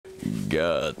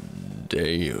God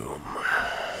damn.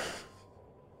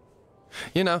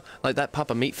 You know, like that pop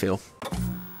of meat feel.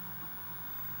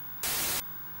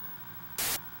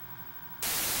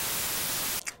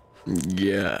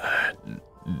 God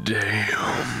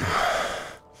damn.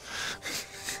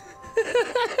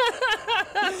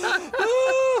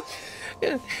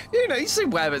 Yeah, you know, you see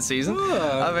Wabbit season.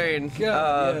 I mean,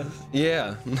 yeah.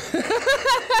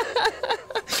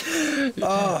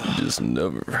 Just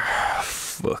never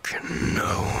fucking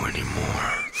know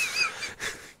anymore.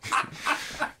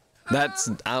 I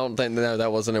don't think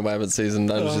that wasn't a Wabbit season.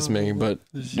 That was just me, but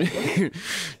you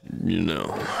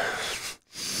know.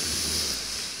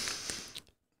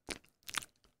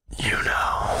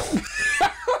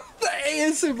 The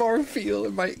ASMR feel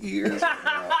in my ears.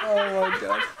 Oh my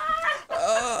god.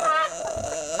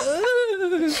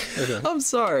 Okay. I'm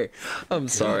sorry. I'm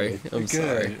sorry.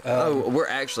 Oh, we're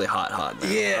actually hot now.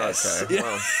 Yes. Okay.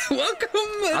 Well,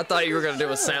 Welcome. I thought you were gonna do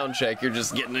a sound check. You're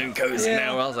just getting in cozy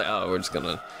now. I was like, oh, we're just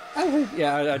gonna. I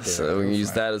did. So we can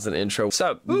use that as an intro.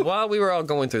 So while we were all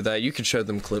going through that, you could show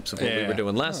them clips of what we were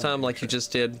doing last time, like you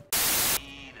just did.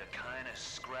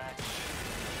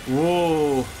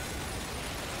 Whoa.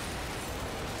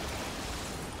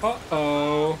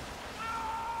 Uh-oh.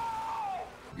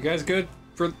 You guys good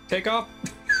for takeoff?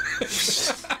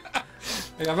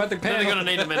 Hey, I'm at the panel. You're gonna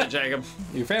need a minute, Jacob.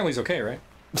 Your family's okay, right?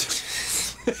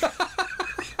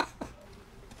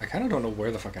 I kind of don't know where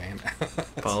the fuck I am now.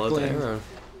 Follow the arrow.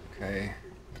 Okay.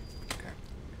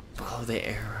 Follow the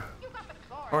arrow.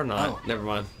 Or not. Oh. Never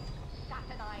mind.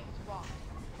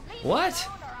 What?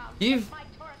 You've...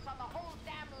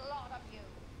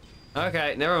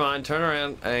 Okay, never mind. Turn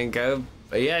around and go.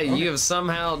 Yeah, you have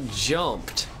somehow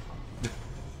jumped.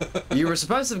 You were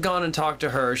supposed to have gone and talked to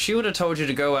her. She would have told you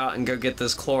to go out and go get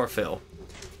this chlorophyll.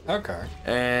 Okay.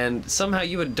 And somehow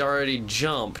you had already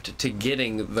jumped to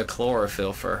getting the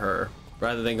chlorophyll for her,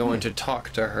 rather than going to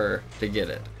talk to her to get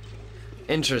it.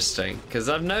 Interesting, because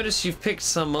I've noticed you've picked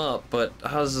some up, but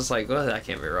I was just like, well, that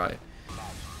can't be right.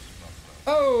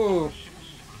 Oh!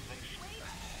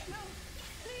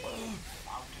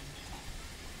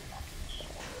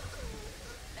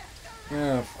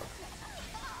 Yeah.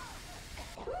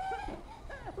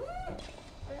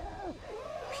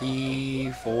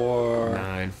 P4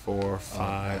 9 4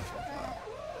 5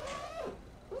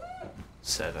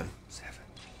 7.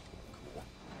 Cool.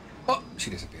 Oh,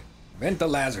 she disappeared. Invent the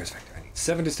Lazarus vector. I need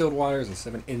 7 distilled waters and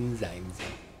 7 enzymes.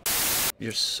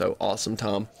 You're so awesome,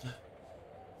 Tom.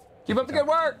 Keep up the good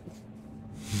work.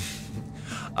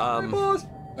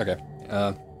 Okay.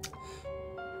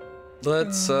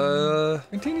 Let's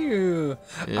continue.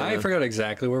 Yeah. I forgot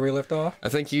exactly where we left off. I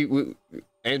think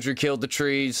Andrew killed the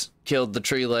trees, killed the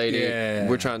tree lady. Yeah.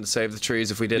 We're trying to save the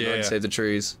trees. If we didn't save the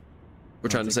trees, we're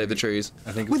trying to save the trees.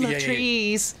 I think we love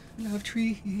trees. We love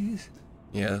trees.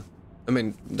 Yeah. I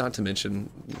mean, not to mention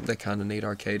they kind of need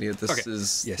Arcadia. This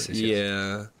is yes.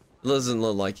 It doesn't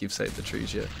look like you've saved the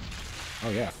trees yet. Oh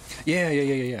yeah.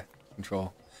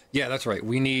 Control. Yeah, that's right.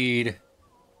 We need.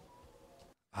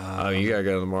 Oh, you gotta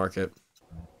go to the market.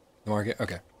 The market?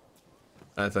 Okay.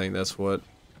 I think that's what...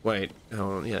 Wait,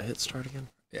 hold on. Yeah, hit start again.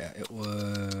 Yeah, it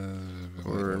was...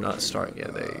 Or not start. Yeah,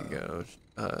 there you go.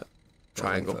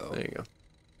 Triangle. There you go.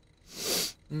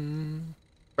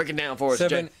 Break it down for us,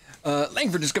 7.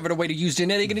 Langford discovered a way to use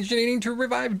genetic engineering to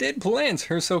revive dead plants.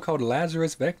 Her so-called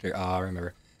Lazarus vector. Ah, I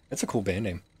remember. That's a cool band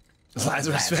name.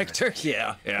 Lazarus vector?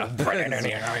 Yeah. We love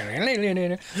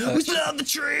the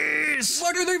trees!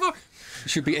 What are they for?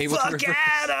 Should be able to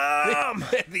Adam!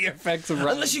 the effects of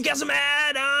unless you got some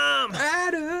Adam!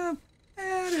 Adam!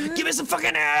 Give me some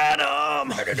fucking Adam!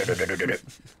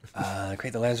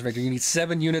 Create the Lazarus vector. You need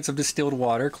 7 units of distilled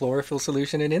water, chlorophyll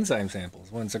solution, and enzyme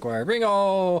samples. Once acquired, bring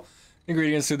all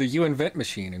ingredients to the U-Invent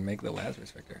machine and make the Lazarus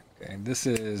vector. Okay, and this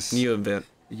is... U-Invent.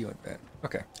 U-Invent.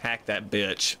 Okay. Hack that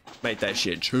bitch. Make that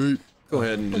shit cheap. Go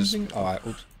ahead and just... Alright,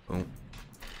 oops. Boom.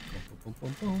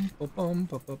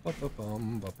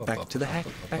 Back to the hack.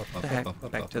 Back to the hack.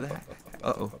 Back to the hack.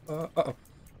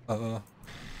 Under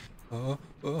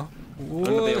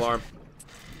the alarm.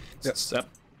 Yep. Step.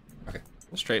 Okay.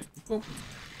 Straight.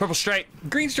 Purple straight.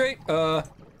 Green straight. Oh,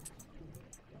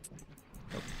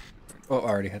 I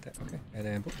already had that. Okay. And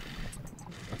then.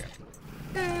 Okay.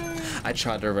 I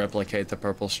tried to replicate the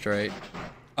purple straight.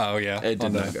 Oh yeah. It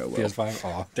did not go well. PS5.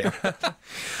 Oh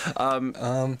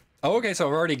damn. Oh, okay, so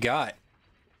I've already got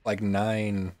like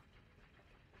 9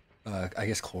 I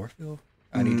guess chlorophyll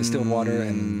I need distilled water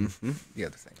and the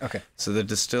other thing. Okay. So the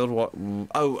distilled water.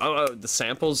 Oh, the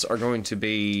samples are going to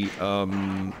be.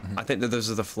 I think that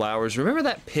those are the flowers. Remember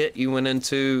that pit you went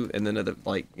into, and then at the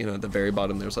at the very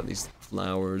bottom there's like these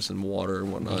flowers and water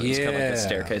and whatnot. It's kind of like a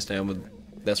staircase down with.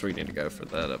 That's where you need to go for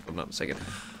that, if I'm not mistaken.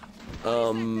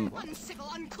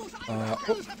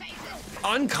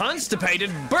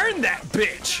 Unconstipated, burn that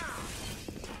bitch!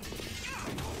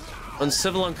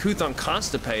 Uncivil, uncouth,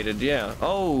 unconstipated, yeah.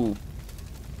 Oh.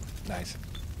 Nice.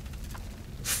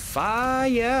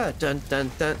 Fire! Dun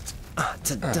dun dun.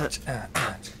 Dun, dun.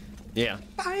 Yeah.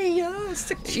 Fire!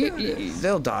 Security.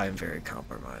 They'll die in very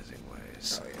compromising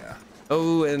ways. Oh, yeah.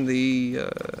 Oh, and the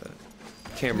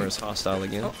camera is hostile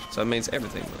again. Oh. So that means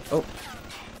everything. Oh.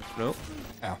 No.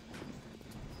 Ow.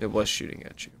 It was shooting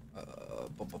at you.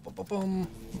 Boom.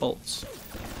 Bolts.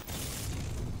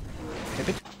 Hit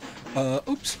it.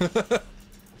 Oops.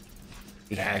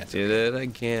 We hacked it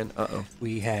again. Uh-oh.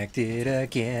 We hacked it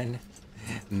again.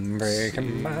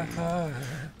 Breaking my heart.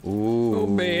 Ooh. Oh,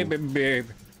 baby, baby.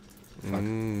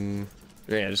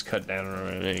 Yeah, just cut down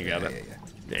around. There you got it. Yeah.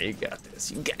 There you got this.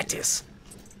 You got this.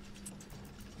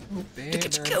 Oh, baby. Look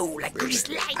at you go like greased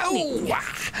lightning. Oh,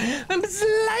 I'm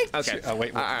like. Okay. Oh,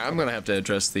 wait. I'm going to have to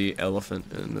address the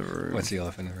elephant in the room. What's the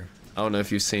elephant in the room? I don't know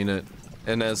if you've seen it.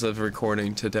 And as of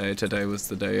recording today was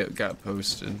the day it got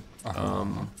posted.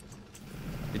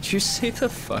 Did you see the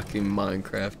fucking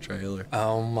Minecraft trailer?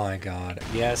 Oh my god.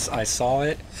 Yes, I saw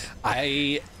it.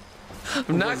 I'm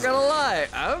not gonna lie,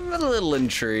 I'm a little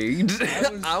intrigued.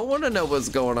 I want to know what's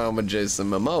going on with Jason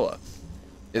Momoa.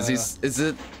 Is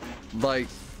it like...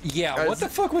 Yeah, what the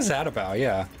fuck was that about?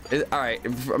 Yeah. Alright,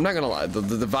 I'm not gonna lie.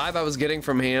 The vibe I was getting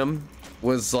from him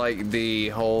was like the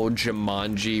whole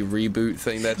Jumanji reboot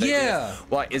thing that they did.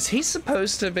 Why, is he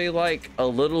supposed to be like a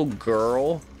little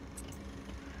girl?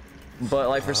 But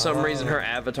like for some reason her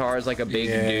avatar is like a big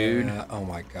dude. Oh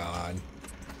my god.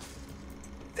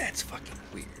 That's fucking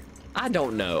weird. I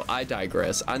don't know. I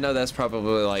digress. I know that's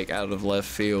probably like out of left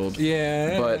field.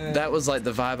 Yeah. But that was like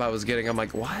the vibe I was getting. I'm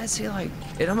like, why is he like...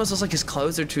 It almost looks like his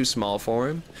clothes are too small for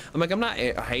him. I'm like, I'm not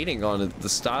hating on the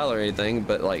style or anything,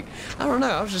 but like, I don't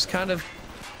know. I was just kind of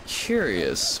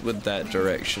curious with that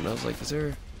direction. I was like, is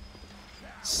there...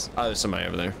 Oh, there's somebody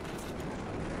over there.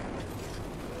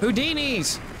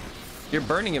 Houdini's! You're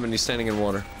burning him and he's standing in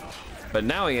water. But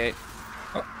now he ain't.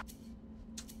 Oh.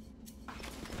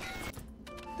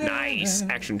 Nice!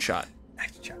 Action shot.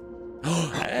 Action shot.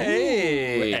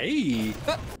 Hey! Hey!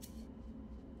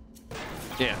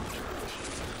 Yeah.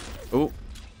 Oh.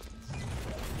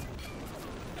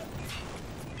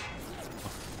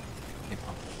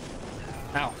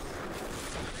 Ow.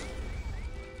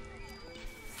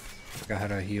 Forgot how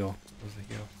to heal. What was the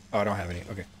heal? Oh, I don't have any.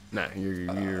 Okay. Nah, you're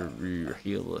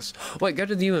heelless. Wait, go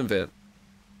to the UN vent.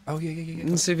 Oh, yeah.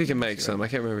 Let's see if you can make some. I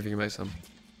can't remember if you can make some.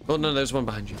 Oh, no, there's one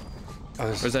behind you. Oh,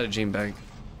 or is that a gene bag?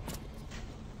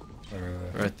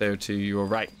 Right there to your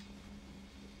right.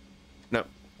 No.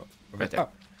 Right there. Oh.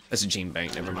 That's a gene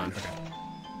bank. Never mind.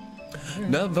 Okay.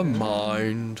 Never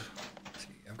mind. Let's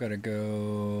see. I've got to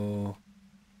go...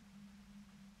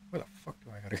 Where the fuck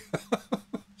do I gotta go?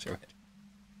 Show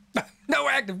it. No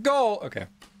active goal! Okay.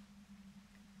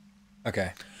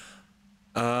 Okay.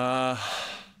 I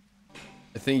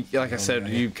think, like I said,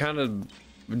 you kind of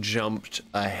jumped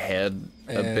ahead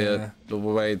a bit the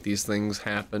way these things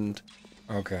happened.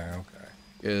 Okay.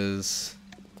 Is...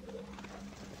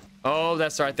 Oh,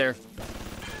 that's right there.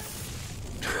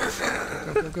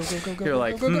 Go. You're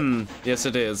like, yes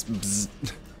it is. Bzz.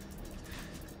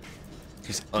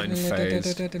 He's unfazed.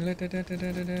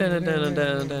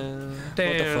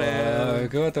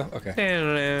 What the fuck? Okay.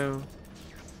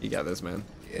 You got this, man.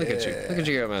 Look at you. Look at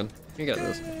you go, man. You got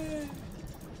this.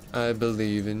 I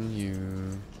believe in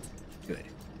you. Good.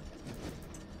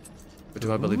 But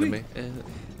do I believe in me?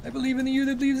 I believe in you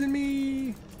that believes in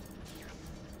me.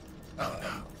 Oh, no.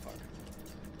 Fuck.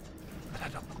 But I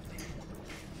don't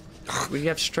believe. We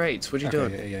have straights. What are you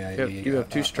doing? Yeah. You have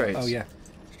two straights. Oh, yeah.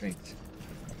 Straights.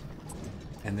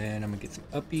 And then I'm gonna get some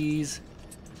uppies.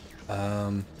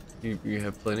 You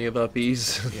have plenty of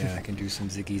uppies. Yeah, I can do some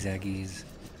ziggy zaggies.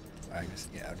 I'll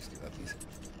just do uppies.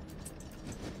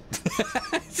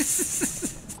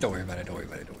 Don't worry about it.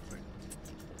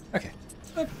 Okay.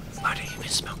 Why do you even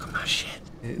smoke on my shit?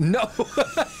 No.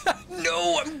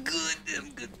 No, I'm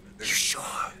good. You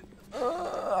sure?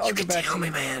 I'll get back. Tell me,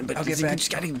 man, but I'll you get back.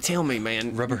 just gotta tell me,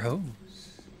 man. Rubber hose.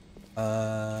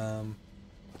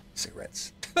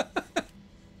 Cigarettes.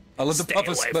 I love the puff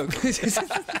of smoke.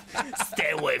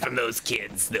 Stay away from those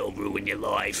kids. They'll ruin your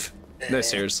life. No,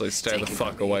 seriously, stay the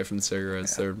fuck away from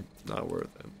cigarettes. They're not worth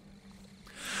it.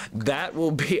 That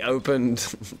will be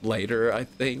opened later, I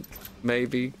think,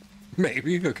 maybe.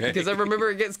 Maybe, okay. Because I remember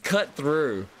it gets cut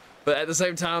through. But at the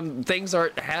same time, things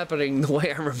aren't happening the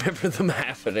way I remember them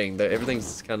happening.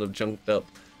 Everything's kind of junked up.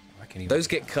 I can't even Those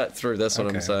get cut through, that's what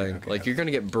I'm saying. Like, you're going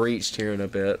to get breached here in a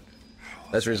bit.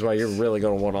 That's the reason why you're really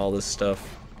going to want all this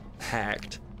stuff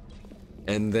hacked.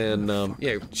 And then,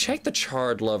 yeah, check the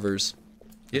charred lovers.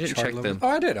 You didn't check them. Oh,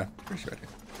 I did. I'm pretty sure I did.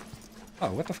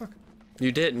 Oh, what the fuck?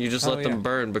 You didn't. You just let them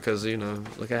burn because, you know,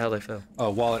 look at how they fell.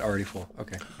 Oh, wallet already full.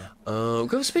 Okay. Yeah.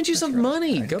 Go spend you some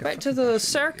money. Go back to the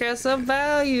circus of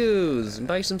values and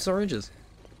buy some syringes.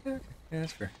 Yeah, okay. Yeah,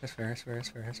 that's fair. That's fair. That's fair. That's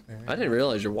fair. That's fair. I didn't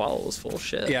realize your wallet was full of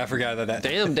shit. Yeah, I forgot about that.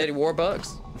 Damn, Daddy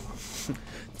Warbucks.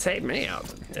 Take me out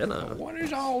to dinner. What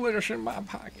is all this in my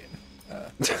pocket?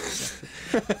 Where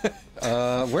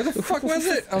the fuck was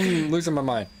it? I'm losing my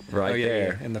mind. Right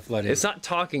there. Yeah, in the flooding. It's not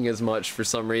talking as much for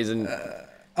some reason.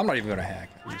 I'm not even gonna hack.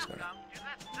 I'm just gonna.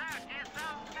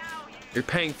 You're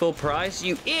paying full price,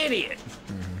 you idiot.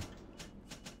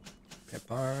 Pet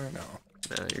bar? No.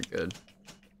 Nah, you're good.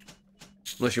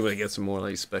 Unless you want to get some more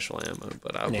like special ammo,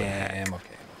 but I would hack.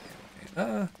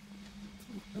 I'm okay.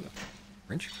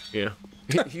 Wrench? Yeah.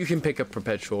 You can pick up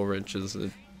perpetual wrenches.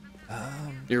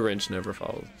 Your wrench never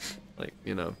falls. Like,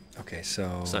 you know. Okay,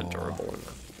 so. It's not durable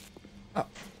enough. Oh.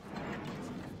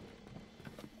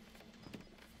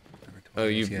 Oh,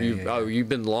 you've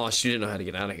been lost. You didn't know how to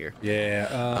get out of here. Yeah.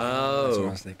 Oh. That's what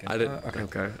I was thinking. I didn't.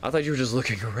 Okay. I thought you were just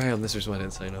looking around. This is why I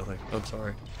didn't say nothing. I'm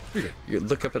sorry. You're good. You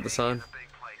look up at the sign.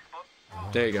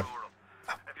 There you go.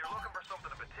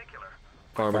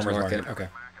 Farmer's Market. Okay.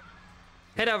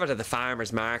 Head over to the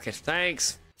Farmer's Market.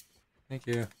 Thanks. Thank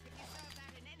you.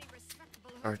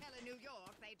 Alright.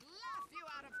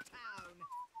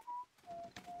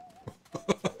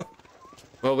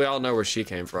 Well, we all know where she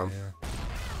came from. Yeah.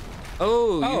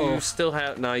 Oh, you still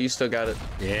have... No, you still got it.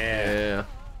 Yeah.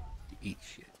 Eat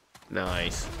shit.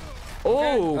 Nice.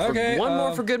 Oh, okay, one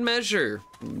more for good measure.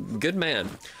 Good man.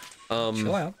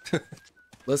 Chill out.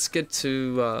 Let's get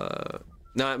to...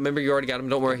 No, remember you already got him.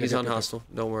 Don't worry, he's on hostile.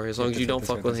 Don't worry. As long as you don't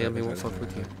fuck with him, he won't fuck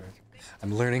with you.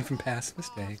 I'm learning from past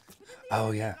mistakes.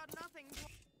 Oh, yeah.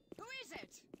 Who is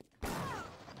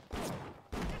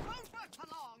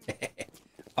it?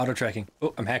 Auto tracking.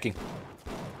 Oh, I'm hacking.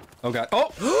 Oh god.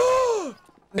 Oh!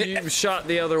 You shot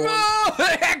the other one. Oh!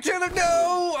 I hacked to the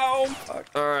no! Oh fuck.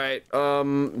 Alright,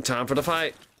 time for the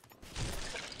fight.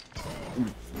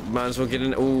 Might as well get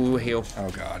in. Ooh, heal. Oh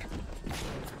god.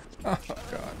 Oh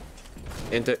god.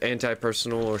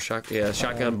 Anti-personal or shotgun. Yeah,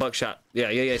 shotgun, buckshot.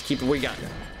 Yeah. Keep it where you got.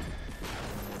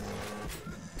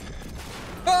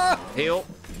 Ah! Heal.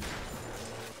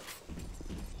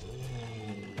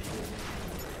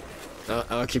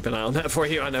 I'll keep an eye on that for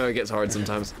you. I know it gets hard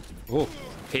sometimes. Oh.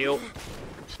 Heal.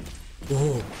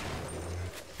 Ooh.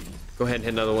 Go ahead and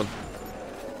hit another one.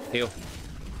 Heal.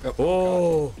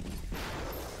 Oh.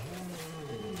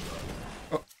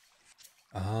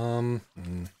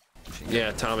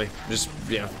 Yeah, Tommy. Just,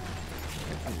 yeah.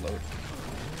 Unload.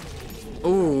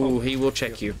 Ooh, he will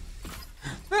check you.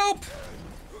 Help!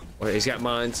 Wait, he's got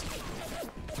mines.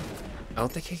 I don't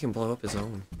think he can blow up his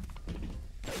own.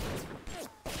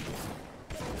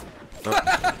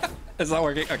 Oh. It's not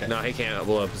working. Okay. No, he can't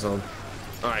blow up his own.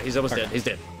 Alright, he's almost dead. He's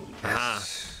dead. Aha.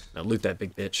 Now loot that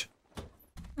big bitch.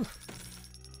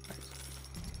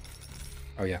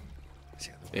 Oh, yeah.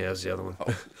 Yeah, that's the other one.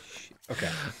 Oh, shit. Okay.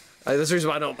 That's the reason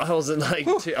why I wasn't like...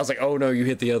 I was like, oh no, you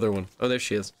hit the other one. Oh, there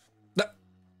she is. No.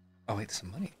 Oh, wait,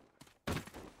 some money.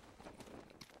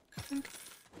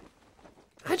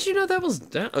 How'd you know that was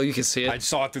down? Oh, you can see it? I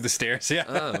saw it through the stairs,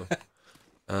 yeah.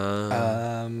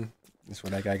 Oh. This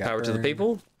one that guy got Power to the burned.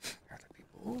 people? Power to the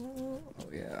people. Oh,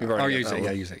 yeah. You've already use got it. that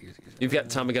Yeah, one. use it. You've got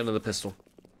Tommy gun and the pistol.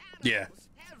 Yeah.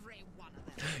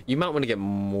 You might want to get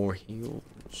more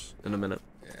heals in a minute.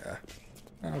 Yeah.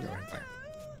 I'll go ahead and fire.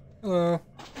 Hello.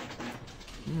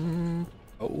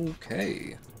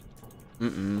 Okay.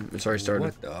 It's already started.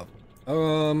 What the?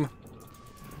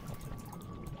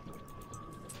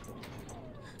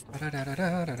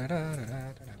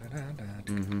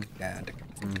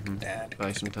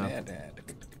 Buy some time. Okay.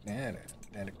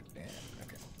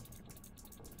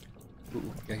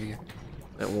 Ooh, yeah.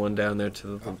 That one down there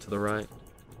to the right.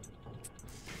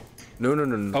 No.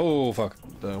 Oh fuck.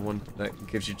 The one that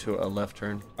gives you to a left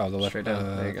turn. Oh, the left. Straight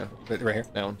down. There you go. Right here.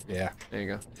 That one. Yeah. There you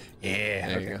go. Yeah.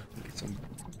 There okay. you go. Get some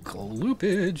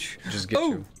gloopage. Just get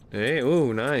you. Hey,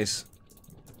 ooh, nice.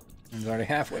 He's already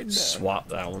halfway done. Swap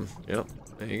that one. Yep.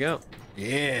 There you go.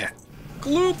 Yeah.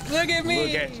 Gloop, look at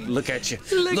me. Look at you.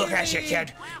 Look at you,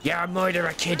 kid. You're a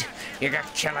murderer, kid. You're a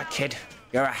killer, kid.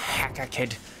 You're a hacker,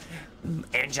 kid.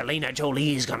 Angelina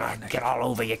Jolie's gonna get all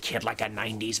over you, kid, like a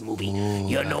 90s movie.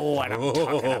 You know what I'm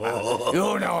talking about.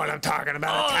 You know what I'm talking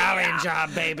about. Italian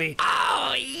Job, baby.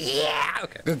 Oh, yeah.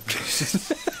 Okay.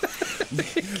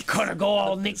 Gonna go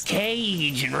all Nick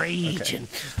Cage and rage. And...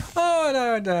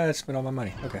 Oh, no, I spent all my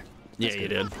money. Okay. Yeah, you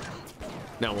did.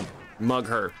 Now mug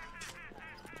her.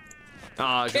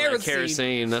 Ah,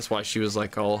 kerosene. That's why she was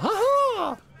like, "Oh, ha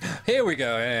ha!" Here we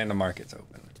go, and the market's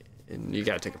open. And you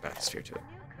gotta take a bathysphere to it.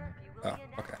 Oh,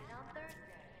 okay.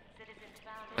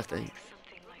 I think.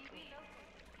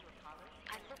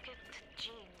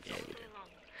 Yeah, you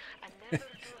did.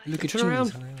 Look at Turn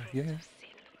around. Yeah.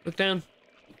 Look down.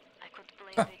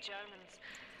 Huh.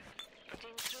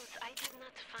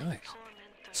 Nice. Nice.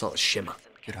 Saw the shimmer.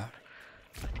 Get out.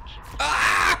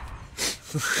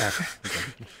 Okay.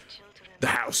 The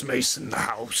house, Mason, the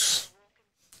house.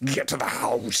 Get to the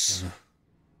house.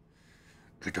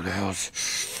 Get to the house.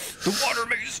 The water,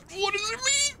 Mason. What does it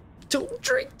mean? Don't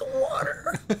drink the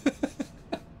water.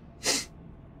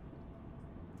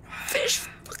 Fish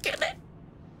fucking it.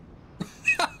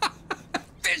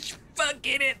 Fish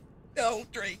fucking it.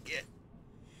 Don't drink it.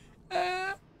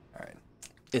 All right.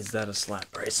 Is that a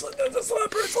slap bracelet? That's a slap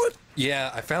bracelet.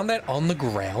 Yeah, I found that on the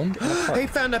ground. In a park. He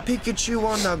found a Pikachu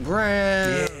on the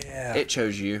ground. Yeah. It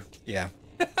chose you. Yeah.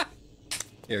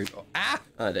 Here we go. Ah!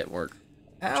 That didn't work.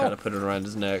 Ow. Try to put it around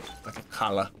his neck like a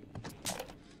collar.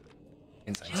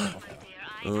 Inside sample.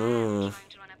 Mm.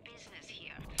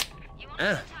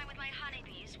 Ah.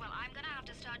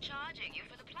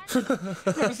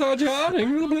 I saw Johnny.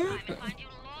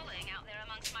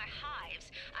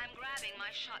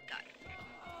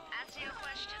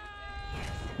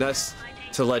 That's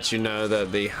to let you know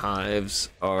that the hives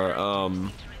are,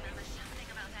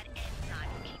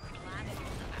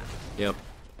 Yep.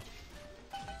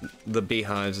 The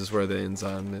beehives is where the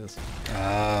enzyme is.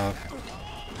 Okay.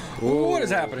 What is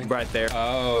happening? Right there.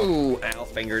 Oh. Ooh, ow,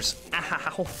 fingers.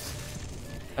 Ow.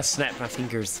 I snapped my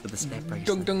fingers with a snap bracelet.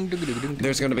 Dung, dung, dung, dung, dung.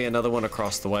 There's gonna be another one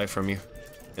across the way from you.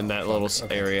 In that little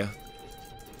area.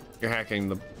 You're hacking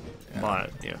the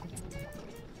bot, yeah.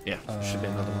 Yeah, should be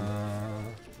another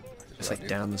one. It's like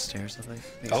down the stairs, I think.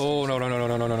 Oh, no, no, no,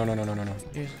 no, no, no, no, no, no, no, no, no.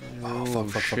 Oh,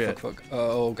 Fuck, shit. fuck.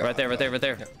 Oh, God. Right there, right there, right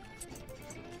there. Yeah.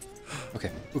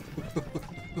 Okay.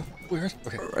 Where's?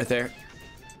 Okay. Right there.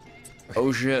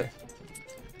 Oh, shit.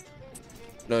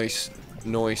 Nice.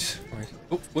 Nice.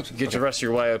 Oh, whoops. Get the rest of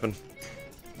your way open.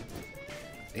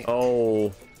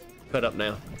 Oh. Put up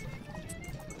now.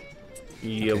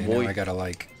 Yeah, Okay, boy. now I gotta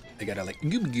like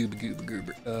goober.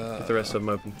 Get the rest of them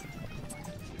open.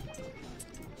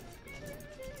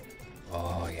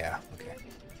 Oh yeah, okay.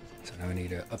 So now I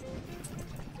need a up.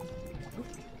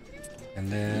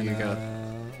 And then You got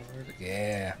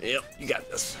yeah. Yep, you got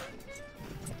this.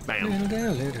 Bam.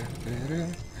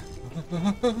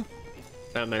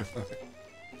 Down there. Okay.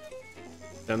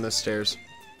 Down those stairs.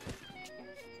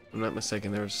 If I'm not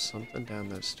mistaken, there's something down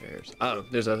those stairs. Oh,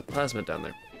 there's a plasmid down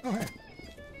there. Oh hey.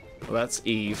 Well, that's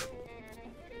Eve.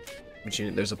 But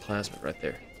there's a plasmid right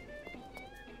there.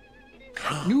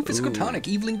 New physical tonic,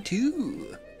 Evelyn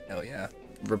 2. Hell yeah.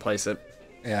 Replace it.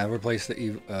 Yeah, replace the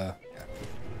yeah.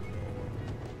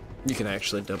 You can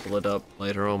actually double it up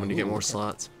later on when you get more okay.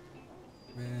 slots.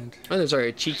 And Oh, there's already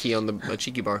a cheeky on the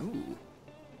cheeky bar. ooh.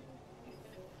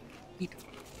 Neat.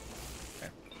 Okay.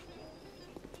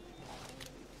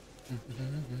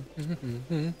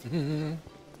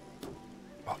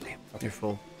 Oh damn. Okay. You're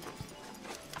full.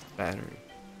 Battery.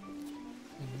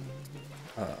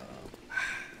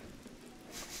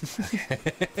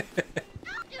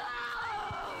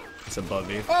 It's above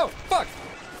you. Oh fuck!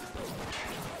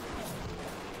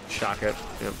 Shock it.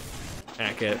 Yep.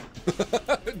 Hack it.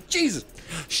 Jesus!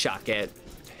 Shock it.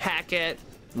 Hack it.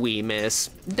 We miss.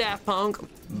 Daft Punk.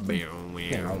 Oh,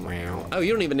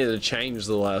 you don't even need to change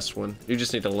the last one. You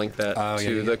just need to link that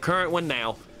to the current one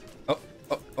now. Oh.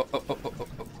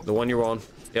 The one you're on.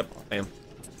 Yep. Bam.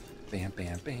 Bam,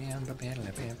 bam, bam, bam, bam,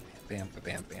 bam, bam, bam,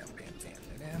 bam, bam, bam.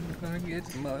 I'm gonna get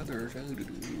some others.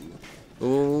 Ooh.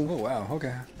 Oh wow.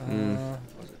 Okay.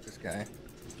 Was it this guy?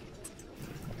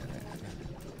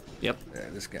 Yep. Yeah,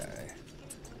 this guy.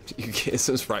 This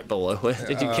is right below it.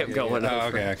 Did you keep going? Oh,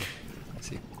 over? okay. Let's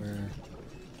see where.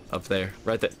 Up there.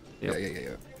 Right there. Yep.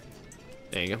 Yeah.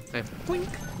 There you go. Bam. Blink.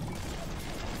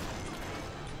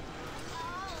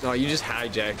 Oh, you just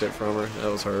hijacked it from her.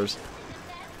 That was hers.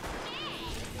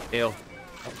 Ew.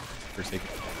 For a second.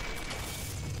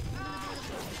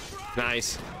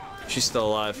 Nice. She's still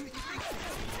alive.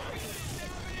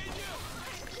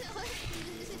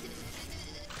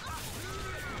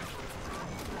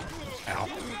 Ow.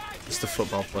 It's the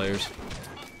football players.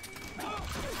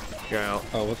 You're out.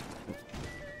 Oh, what?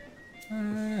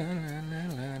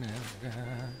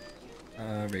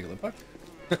 regular buck.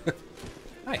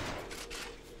 Hi.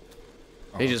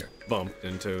 Oh, He just okay. bumped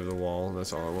into the wall.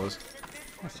 That's all it was.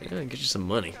 I see. Yeah, get you some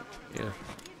money. Yeah.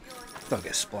 Thug a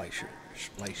splicer.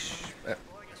 Splice.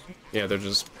 Yeah, they're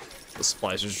just the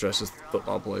splicers dressed as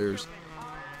football players.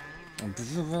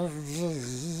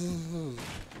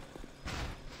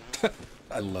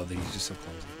 I love that he's just so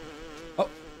clumsy. Oh.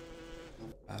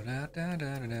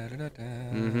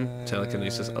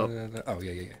 Telekinesis up. Oh,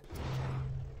 yeah.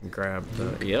 Grab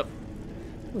the. Yep.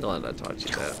 I'm glad I taught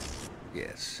you that.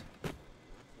 Yes.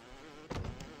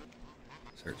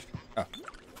 Search. Oh.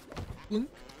 Blink.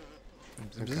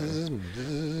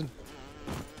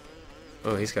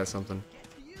 Oh, he's got something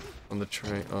on the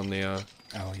train. On the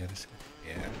Oh, yeah, this.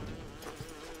 Yeah.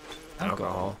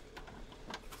 alcohol.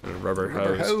 And a rubber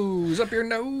Rubber hose. hose up your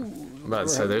nose. I'm about to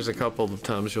say, there's a couple of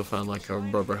times you'll find like a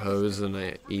rubber hose and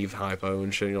a Eve hypo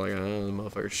and shit. You're like, oh, the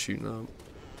motherfucker's shooting up.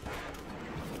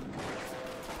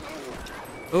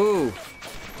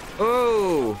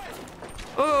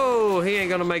 Oh, he ain't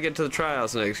gonna make it to the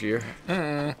tryouts next year.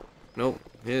 Nope,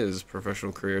 his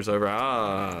professional career's over.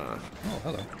 Ah, Oh,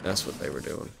 hello. that's what they were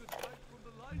doing.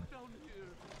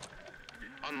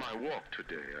 On my walk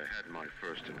today, I had my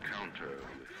first encounter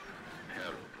with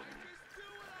Harold.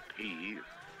 He...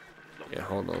 Yeah,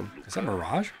 hold on. Is that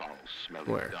Mirage?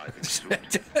 Where?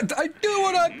 I do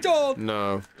what I'm told.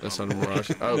 No, that's not a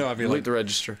Mirage. Oh, No, I mean, loot like- the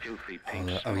register.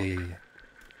 Oh, yeah.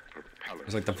 It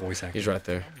was like the voice actor. He's right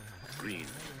there. Green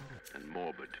and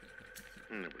morbid.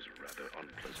 There was a rather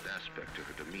unpleasant aspect to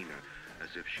her demeanor,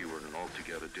 as if she were in an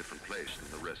altogether different place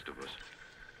than the rest of us.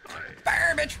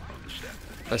 Fire, bitch! Understand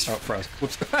that That's Oh, froze.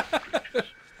 Whoops.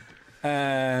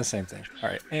 Same thing. All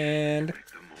right, and make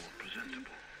them more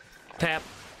presentable. tap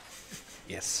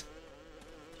yes.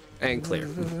 and clear.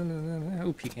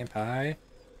 Oh, pecan pie,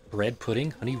 bread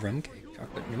pudding, honey rum cake,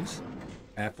 chocolate mousse,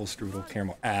 apple strudel,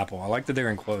 caramel apple. I like that they're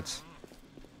in quotes.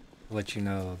 I'll let you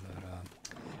know that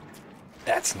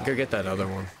that's not. Go get that other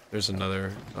one. There's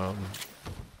another.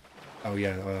 Oh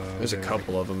yeah. There's a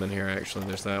couple of them in here actually.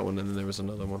 There's that one, and then there was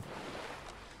another one.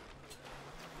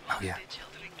 Oh yeah. The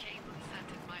children came and sat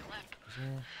in my lap.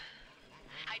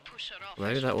 I push her off.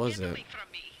 Maybe and that she was gently it.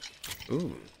 from me.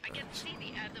 Ooh. I can see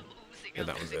the Adam oozing Yeah, out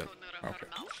that of was the it. corner of Okay. her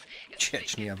mouth. It's Chechnya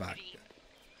thick and vodka.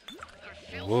 green. Her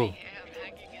filthy Whoa. hair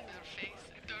hanging in her face,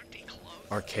 dirty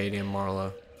clothes. Arcadian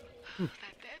Marlowe. That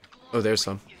dead glow Oh, there's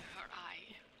some. in her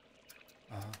eye.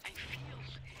 I feel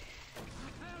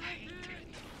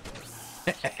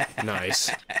hatred Nice.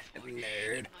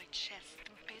 Nerd. in my chest,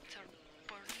 bitter,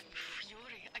 burning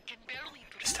fury. I can barely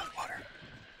breathe. Distilled water.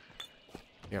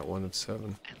 Got one of 7.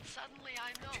 And suddenly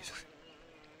I know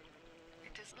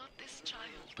it is not this child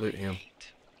Loot I him.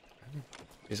 hate.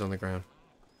 He's on the ground.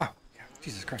 Oh, yeah.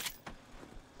 Jesus Christ.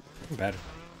 I'm bad.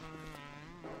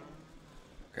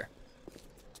 Okay.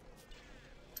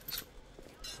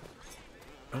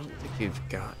 I don't think you've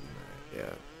gotten that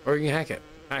yet. Or you can hack it.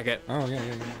 Hack it. Oh yeah.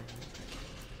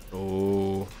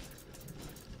 Oh.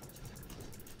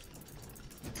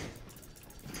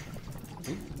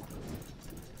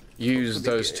 Use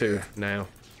those two now.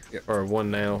 Yep. Or one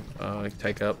now.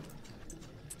 Take up.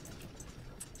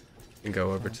 And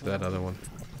go over to that other one.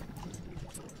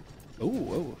 Oh,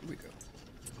 here we go.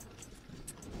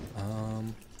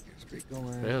 Straight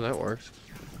going. Yeah, that works.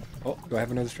 Oh, do I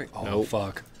have another straight? Oh, Nope.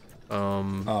 fuck.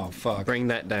 Um, Oh, fuck. bring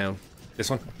that down. This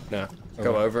one? No. Oh,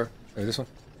 Go wow. over. Or this one?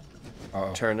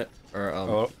 Oh. Turn it. Or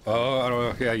Oh, I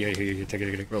don't know. Yeah. Take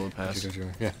it. roll it past.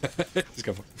 Yeah. Just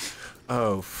go for it.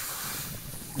 Oh,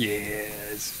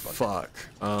 Yes. fuck.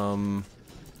 Damn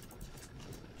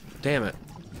it.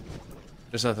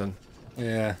 There's nothing.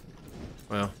 Yeah.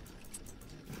 Well.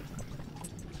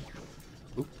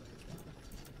 Oop.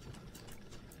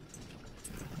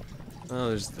 Oh,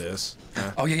 there's this.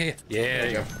 Ah, Oh, yeah. there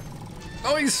you go.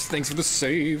 Nice. Thanks for the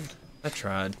save. I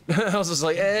tried. I was just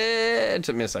like, eh. It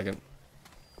took me a second.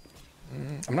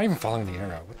 I'm not even following the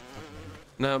arrow. What the fuck?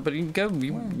 No, but you can go.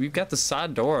 We've got the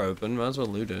side door open. Might as well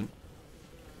loot it.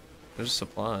 There's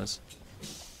supplies.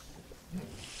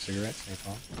 Cigarettes? Hey,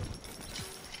 Paul.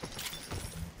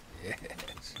 Yes.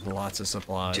 Lots of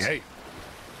supplies. Jay.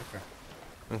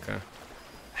 Okay.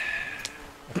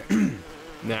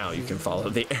 Now you can follow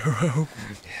the arrow.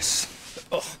 Yes.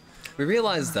 We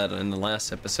realized that in the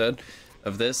last episode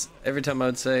of this, every time I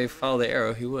would say follow the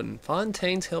arrow, he wouldn't.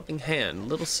 Fontaine's Helping Hand,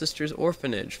 Little Sister's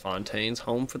Orphanage, Fontaine's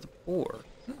Home for the Poor.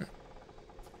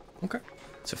 Okay.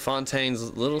 So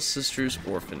Fontaine's Little Sister's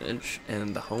Orphanage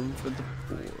and the Home for the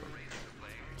Poor.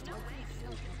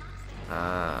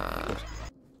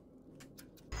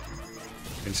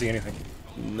 Didn't see anything.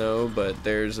 No, but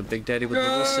there's a Big Daddy with a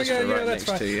little sister right that's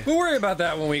next to you. We'll worry about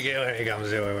that when we get when it comes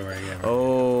to it.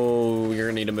 Oh, you're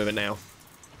gonna need to move it now.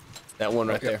 That one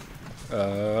right Okay.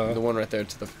 there. The one right there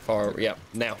to the far. Yep.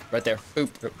 Now, right there.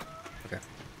 Boop. Okay.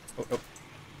 Oh.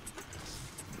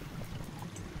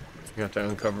 You have to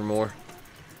uncover more.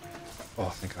 Oh,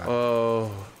 thank God.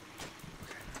 Oh.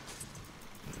 Okay.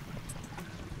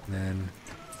 And then.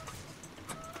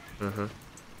 Oh,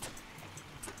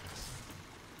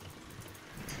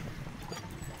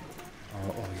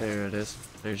 yeah. There it is.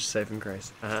 There's your saving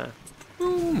grace.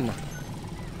 Boom.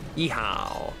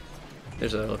 Yeehaw.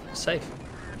 There's a safe.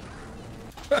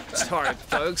 Sorry,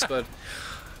 folks, but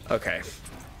okay.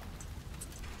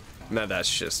 Now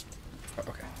that's just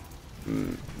Okay.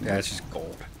 Yeah, it's just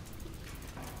gold.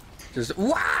 Just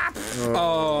whap!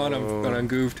 Oh, and I'm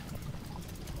goofed.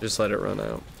 just let it run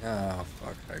out. Oh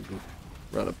fuck! I goofed.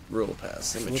 Run a rule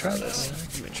pass. Let me try this.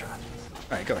 Let me try this.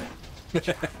 All right, go ahead.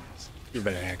 You're a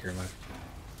better hacker than mine.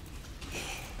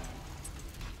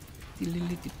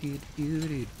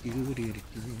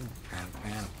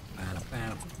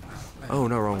 Oh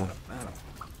no, wrong one.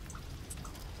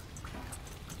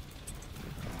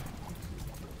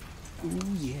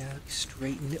 Ooh yeah,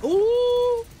 straighten it.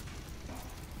 Ooh.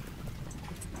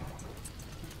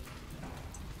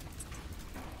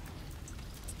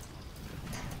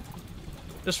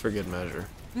 Just for good measure.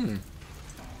 There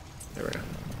we go.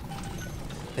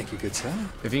 Thank you, good sir.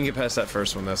 If you can get past that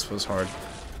first one, this was hard.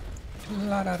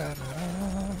 La, da, da,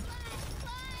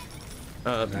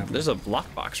 da, da. There's a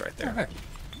lockbox right there. All right.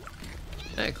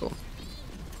 Hey, cool.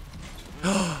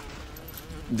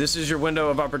 This is your window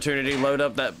of opportunity. Load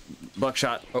up that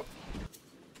buckshot. Oh.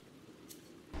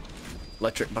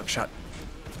 Electric buckshot.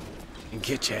 And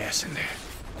get your ass in there.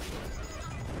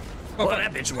 Oh,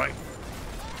 that bitch right.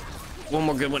 One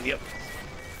more good one, yep.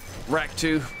 Rack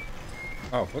 2.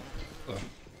 Oh, what?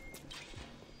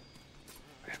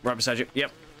 Right beside you,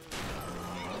 yep.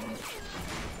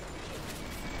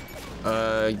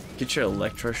 Get your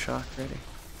electroshock ready.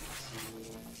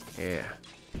 Yeah.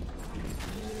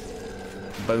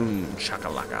 Boom,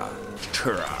 shakalaka,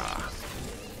 chura.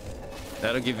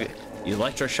 That'll give you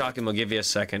electroshock, and will give you a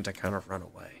second to kind of run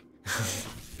away.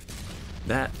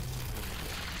 That.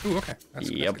 Ooh, okay. That's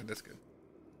Yep. good. That's good.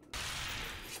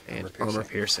 And Armor armor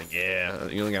piercing, yeah.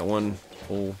 You only got one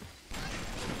full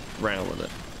round with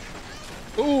it.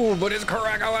 Ooh, but it's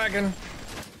crack-a-lackin'.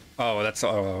 Oh, that's.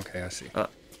 Oh, okay. I see. All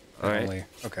right. Only,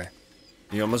 okay.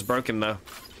 You almost broke him though.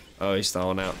 Oh, he's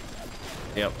stalling out.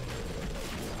 Yep.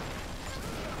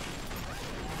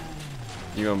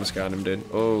 You almost got him, dude.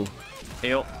 Oh,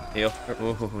 heal.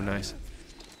 Oh, nice.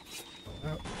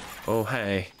 Oh,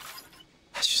 hey.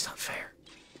 That's just not fair.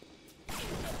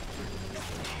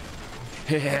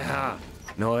 Yeah.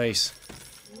 Nice.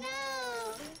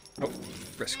 Oh,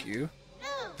 rescue.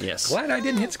 Yes. Glad I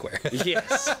didn't hit square.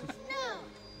 Yes.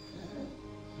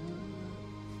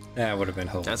 That would have been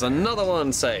helpful. That's another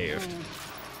one saved.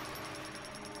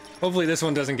 Hopefully this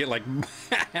one doesn't get like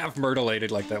half myrtleated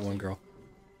like that one girl.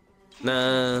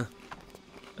 Nah.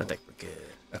 I think we're good.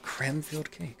 A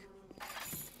creme-filled cake.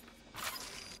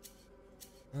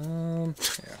 Yeah.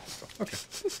 Okay.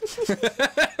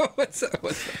 What's that?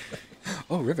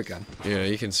 Oh, rivet gun. Yeah,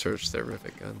 you can search their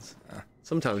rivet guns.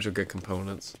 Sometimes you'll get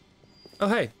components. Oh,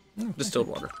 hey. Distilled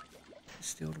water.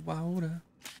 Distilled water.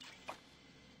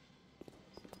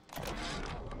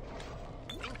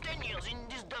 In 10 years in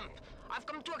this dump, I've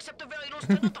come to accept a very low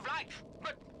standard of life.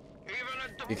 But even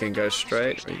at the You can go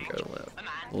straight or you can go left.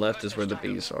 Left is where the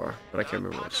bees are, but I can't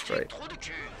remember what's straight.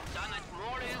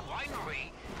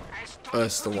 Oh,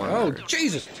 that's the one. Oh,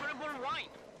 Jesus!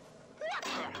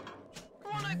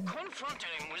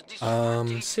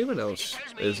 Let's see what else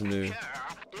is new.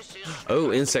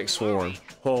 Oh, insect swarm.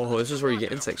 Oh, this is where you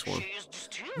get insect swarm.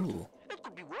 Ooh. It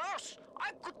could be worse.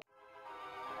 I could.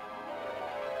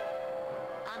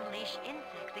 Unleash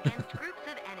insects against groups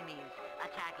of enemies.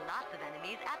 Attack lots of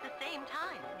enemies at the same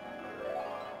time.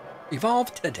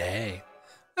 Evolve today.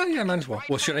 Oh yeah, might as well.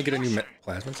 Well, should I get a new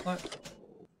plasmid slot?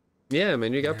 Yeah,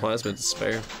 man, you got plasmid to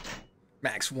spare.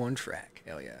 Max 1 track.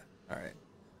 Hell yeah. All right.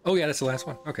 Oh yeah, that's the last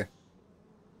one. Okay.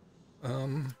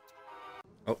 Oh,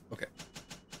 okay.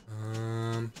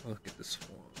 I'll get this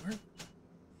one.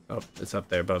 Oh, it's up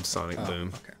there above Sonic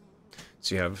Boom. Okay.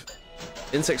 So you have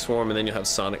insect swarm, and then you have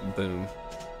Sonic Boom.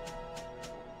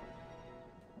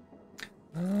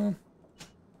 You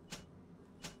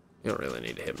don't really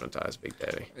need to hypnotize Big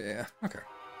Daddy. Yeah. Okay.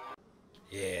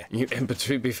 Yeah. But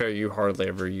to be fair, you hardly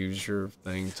ever use your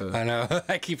thing to. I know.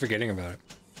 I keep forgetting about it.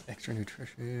 Extra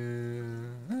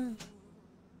nutrition.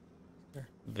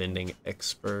 Vending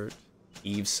expert,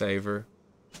 Eve Saver.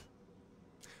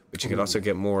 But you could also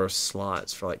get more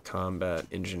slots for like combat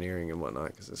engineering and whatnot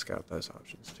because it's got those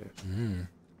options too.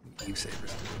 Eve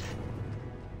sabers.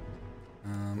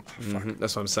 Oh, fuck.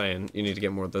 That's what I'm saying. You need to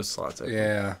get more of those slots open.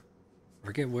 Yeah. I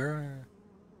forget where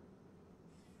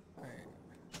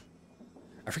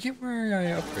I forget where I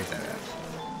upgrade that at.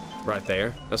 Right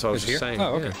there. That's what I was Is it just here? saying.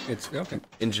 Oh, okay. Yeah. It's okay.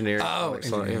 Engineering. Oh,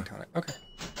 slot, engineering yeah. tonic. Okay.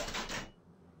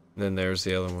 Then there's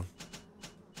the other one.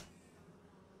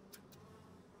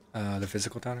 The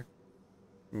physical tonic.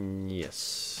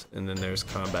 Yes. And then there's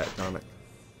combat tonic.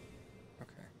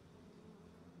 Okay.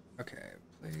 Okay.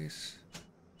 Place.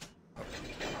 Oh.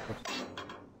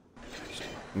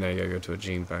 Now you gotta go to a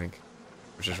gene bank,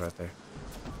 which is right there.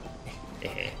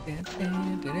 Physical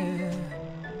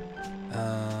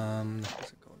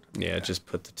tonic. Yeah, just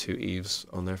put the 2 Eves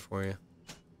on there for you.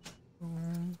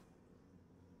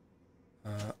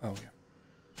 Oh yeah.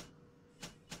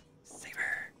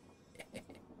 Saber.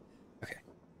 Okay.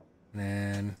 And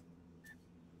then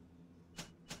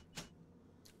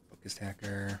focus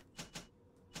hacker.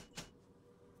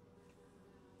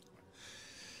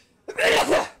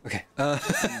 Okay.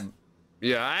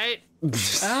 You alright?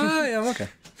 Yeah, I'm okay.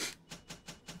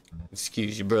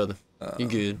 Excuse you, brother. You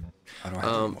good? How do I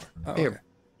have any more? Oh, Here. okay.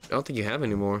 I don't think you have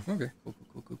any more. Okay.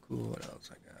 Cool. What else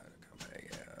I got? Okay.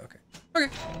 Yeah. Okay. Okay.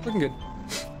 Looking good.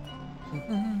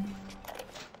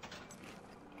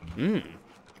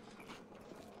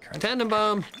 Tandem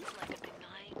bomb. Like a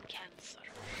benign cancer.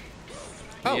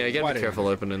 Oh, Yeah, you gotta why be didn't careful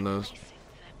I- opening those. Them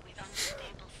with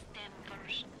unstable stem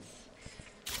versions.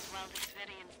 While this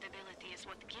very instability is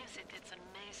what gives it its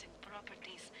amazing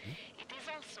properties, it is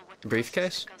also what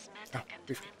Briefcase? causes the cosmetic and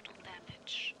brief- mental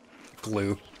damage. Glue.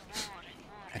 More and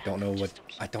more I don't know what. just to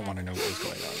keep I don't want to know what was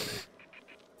going on in there.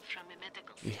 from a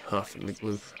medical You huff and the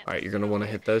glue. Alright, you're gonna want to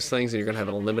hit those things and you're gonna have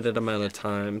a limited amount of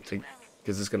time to,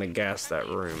 because it's gonna gas that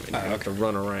room and you have to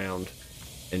run around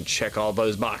and check all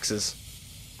those boxes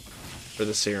for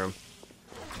the serum.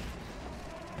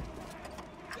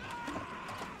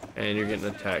 And you're getting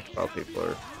attacked while people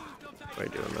are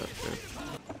doing that too.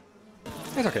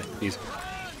 It's okay. Bees.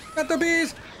 Got the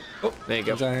bees. Oh, There you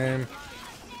go. time.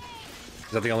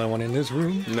 Is that the only one in this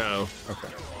room? No, Okay.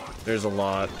 there's a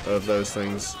lot of those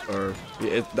things. Or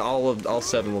all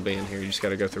 7 will be in here. You just got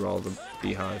to go through all the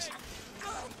beehives.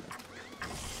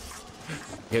 You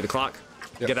hear the clock?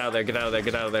 Yep. Get out of there! Get out of there!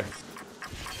 Get out of there!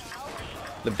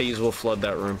 The bees will flood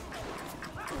that room.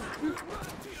 You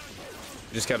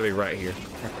just got to be right here.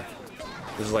 Okay.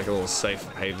 This is like a little safe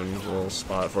haven, little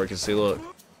spot where you can see. Look.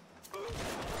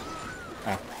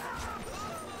 Ah.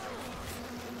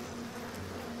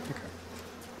 Okay.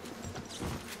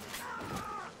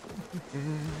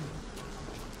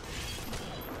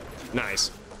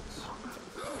 Nice.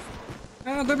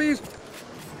 Ah, the bees.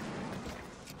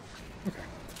 Okay.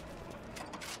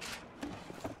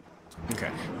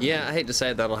 Okay. Yeah, I hate to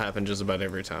say it, that'll happen just about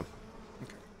every time.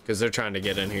 Because they're trying to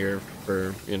get in here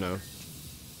for, you know,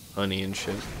 honey and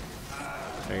shit.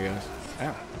 There you go.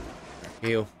 Ow.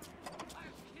 Heal.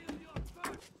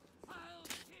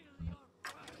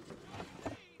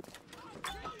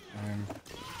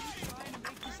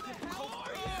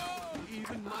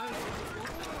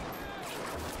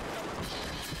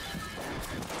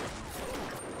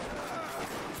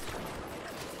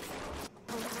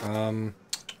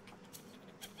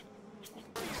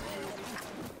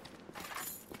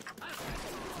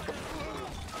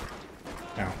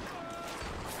 Ow.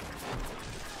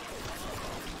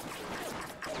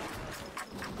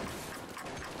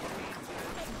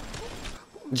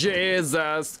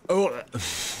 Jesus. Oh.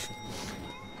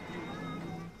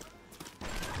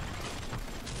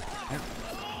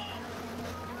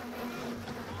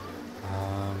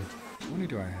 How many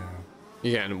do I have?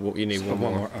 Yeah, you need one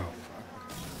more. Oh,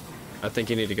 fuck. I think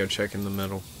you need to go check in the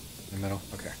middle. In the middle?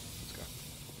 Okay, let's go.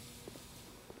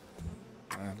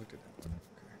 I looked at that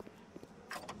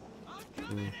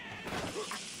one.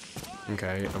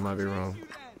 Okay. Okay, I might be wrong.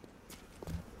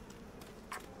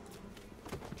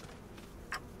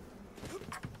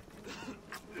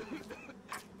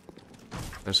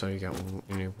 And so you got one,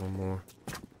 you need one more.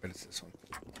 But it's this one.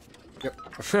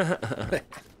 Yep.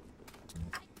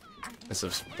 It's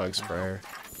a bug sprayer.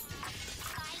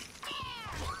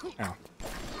 Ow.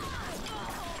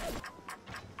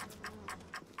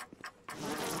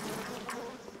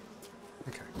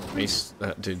 Okay.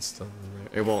 That dude's still in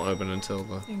there. It won't open until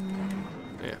the...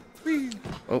 Yeah.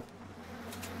 Oh.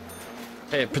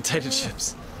 Hey, potato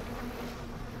chips.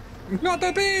 Not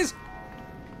the bees!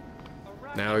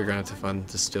 Now you're gonna have to find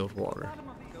distilled water.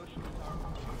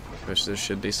 Which there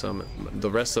should be some. The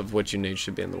rest of what you need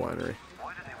should be in the winery.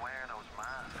 Why do they wear those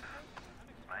masks?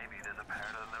 Maybe there's a part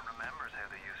of them that remembers how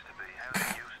they used to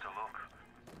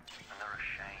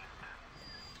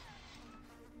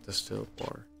Distilled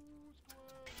water.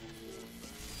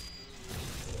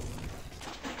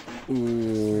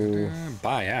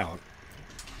 Buy out.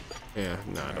 Yeah,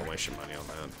 no, don't waste your money on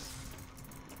that.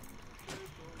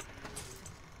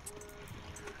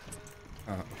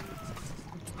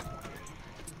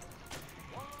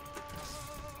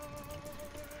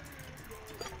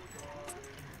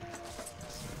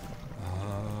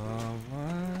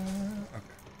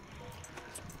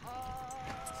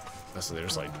 So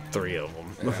there's like 3 of them.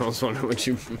 Yeah. I was wondering what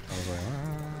you.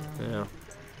 Yeah.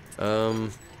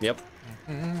 Yep.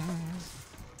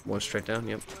 One straight down.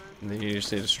 Yep. And then you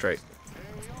just need a straight.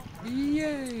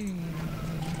 Yay!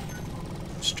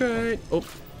 Straight. Oh,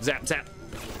 zap, zap.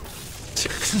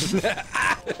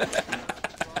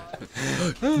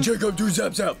 Jacob, do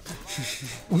zap, zap.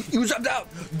 You zap zap.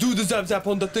 Do the zap, zap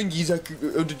on the thingy, Zach.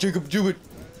 Jacob, do it.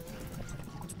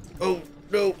 Oh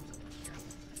no.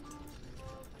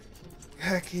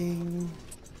 Hacking.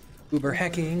 Uber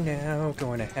hacking now.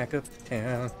 Going to hack up the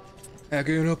town.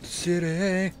 Hacking up the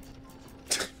city.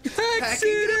 Hack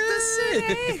City! Up the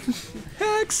city!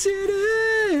 Hack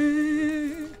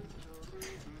City!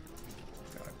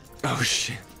 Oh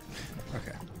shit.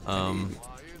 Okay.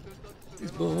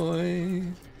 This boy.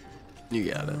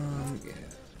 You got it. Yeah.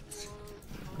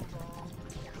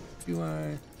 Do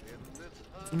I?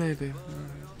 Maybe.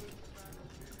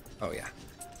 Oh yeah.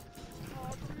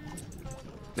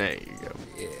 There you go.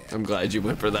 Yeah. I'm glad you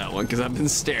went for that one because I've been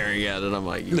staring at it. I'm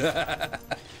like,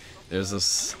 there's a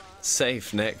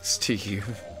safe next to you.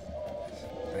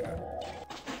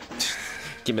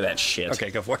 Give me that shit.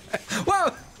 Okay, go for it.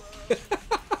 Whoa!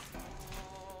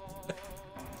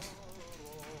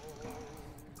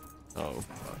 Oh,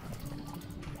 fuck.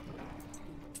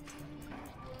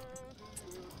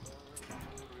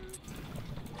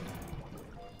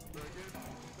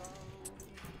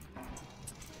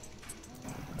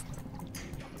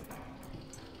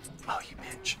 Oh, you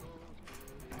bitch.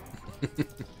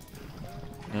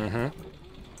 Mm-hmm.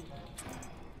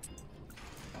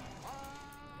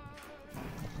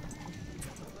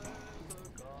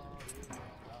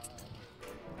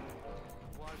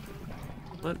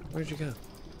 What? Where'd you go?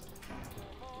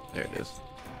 There it is.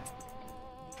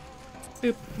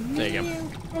 Boop. There you go.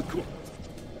 Oh, cool.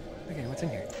 Okay, what's in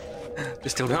here?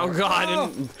 Distilled Oh water.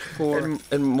 god, Oh.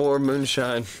 and more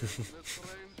moonshine.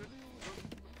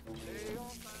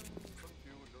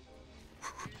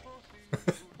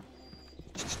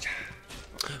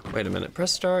 Wait a minute,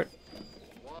 press start.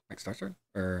 Like start?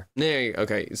 Or There you,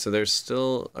 okay, so there's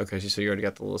still, okay, so you already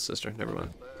got the little sister, never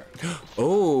mind.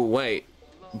 Oh, wait,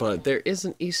 but there is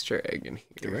an Easter egg in here.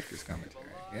 director's commentary.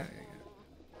 Yeah.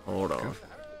 Hold on.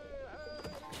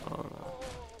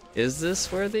 Is this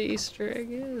where the Easter egg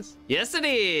is? Yes, it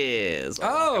is!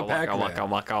 Oh, waka, waka, Pac-Man.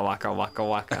 waka, waka, waka,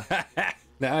 waka, waka.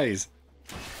 Nice.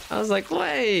 I was like,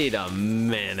 wait a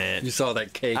minute. You saw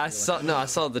that cake. I saw, no, I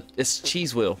saw it's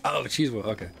cheese wheel. Oh, the cheese wheel.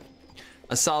 Okay.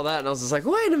 I saw that and I was just like,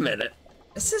 wait a minute.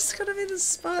 Is this gonna be the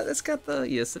spot that's got the,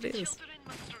 yes it is. Children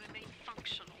must remain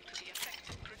functional to the effect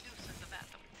it produces of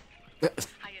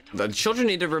atom. The children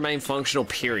need to remain functional,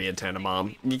 period,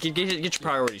 Tannenbaum. You can get your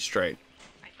priorities straight.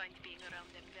 I find being around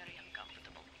them very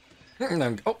uncomfortable.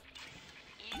 Oh.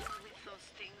 Even with those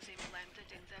things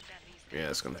implanted in their bellies, Yeah,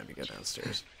 it's gonna have to go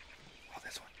downstairs. Oh,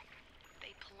 this one.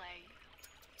 they play,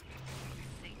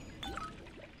 sing.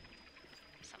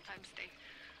 Sometimes they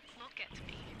look at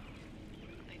me.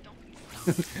 They don't.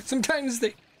 Sometimes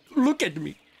they look at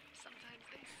me Sometimes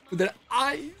they smile. with their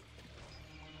eyes.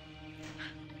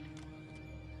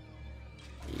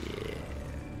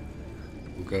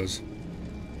 Who goes?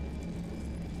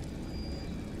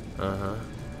 Uh-huh.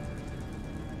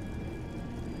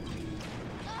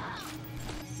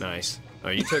 Nice. Oh,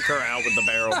 you took her out with the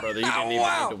barrel, brother. You didn't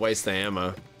even need to waste the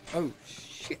ammo. Oh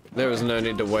shit. There was no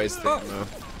need to waste the ammo.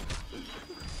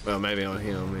 Well, maybe on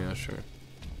him, yeah, sure.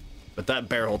 But that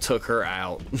barrel took her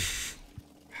out.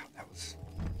 That was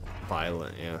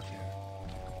Violent, yeah.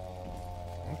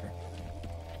 okay.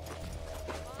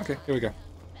 Okay, here we go.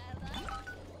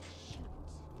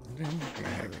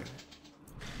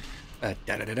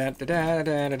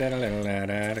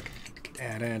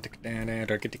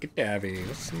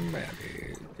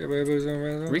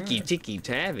 Ricky Ticky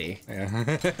Tavi.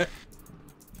 Yeah.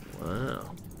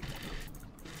 Wow.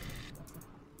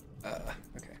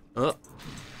 Okay. Oh.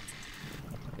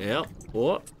 Yep.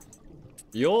 What?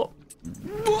 Yup.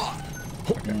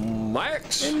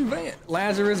 Max. Invent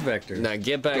Lazarus Vector. Now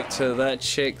get back to that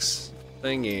chick's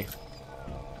thingy.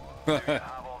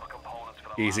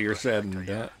 Easier said than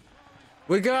done.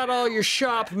 We got all your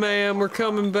shop, ma'am. We're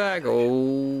coming back.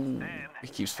 Oh, he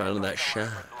keeps finding that shine.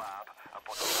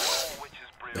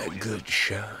 That good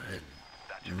shine.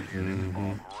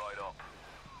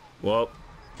 Well,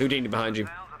 Houdini behind you.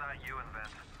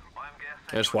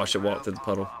 I just watched it walk through the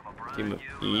puddle.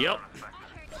 Yep.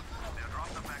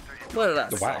 What did I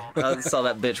say? Wow. I saw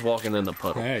that bitch walking in the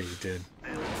puddle. Yeah, you did.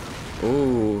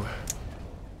 Ooh.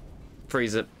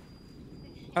 Freeze it.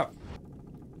 Oh.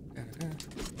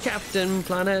 Captain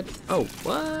Planet. Oh,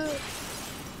 what?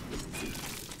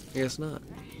 I guess not.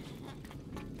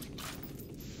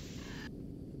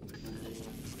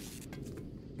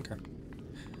 Okay.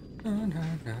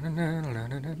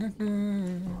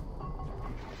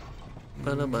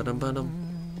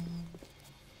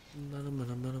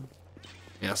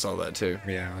 Yeah, I saw that too.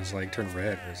 Yeah, I was like, turned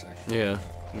red for a second. Yeah.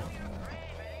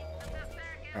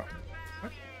 Oh.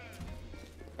 What?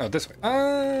 Oh, this way.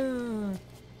 Ah!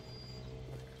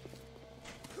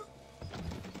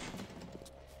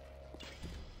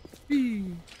 Whee.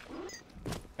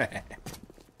 Didn't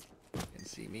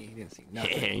see me. He didn't see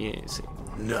nothing. Yeah, you ain't seen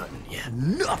nothing yet.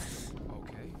 Nothing.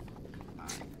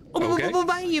 Okay. Oh,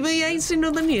 baby, I ain't seen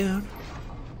nothing yet.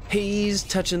 He's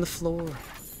touching the floor.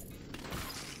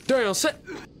 Daniel, sit.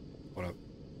 What up?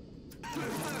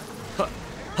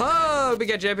 Oh, we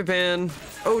got your EpiPen.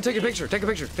 Oh, take a picture. Take a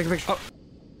picture. Take a picture. Oh.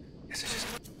 Yes, it's just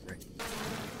right.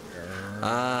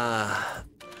 Ah,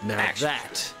 now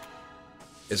that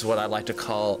is what I like to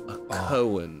call a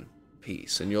Cohen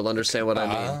piece, and you'll understand what I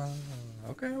mean.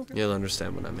 Okay, okay. You'll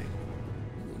understand what I mean.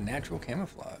 Natural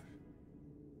camouflage.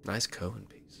 Nice Cohen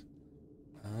piece.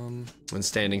 Um, When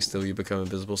standing still, you become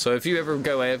invisible. So if you ever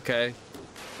go AFK,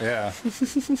 yeah.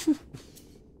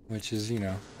 Which is, you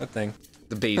know, a thing.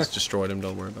 the bees destroyed him.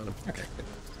 Don't worry about him. Okay,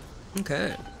 good.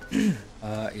 Okay.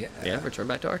 Yeah. Yeah, return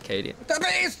back to Arcadia. The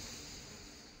bees!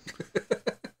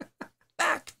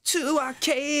 Back to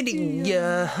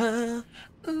Arcadia.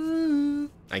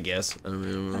 I guess. I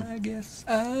don't know. I guess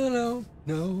I don't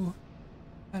know.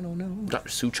 I don't know. Dr.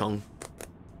 Suchong.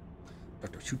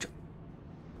 Dr. Shucha.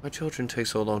 My children take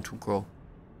so long to grow.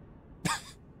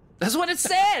 That's what it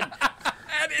said.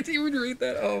 I didn't even read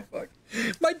that. Oh, fuck.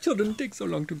 My children take so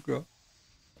long to grow.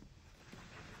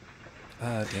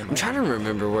 Damn. I'm trying to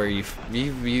remember where you fight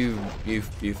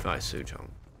Suchong.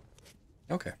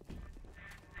 Okay.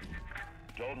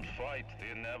 Don't fight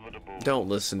the inevitable. Don't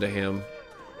listen to him.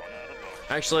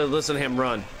 Actually, listen to him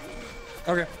run.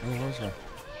 Okay. Oh, what's wrong?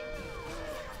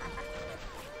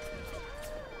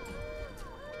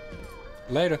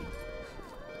 Later.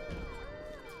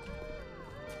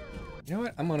 You know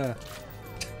what? I'm gonna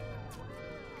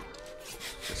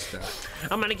just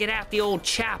I'm gonna get out the old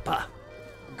chopper.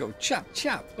 go chop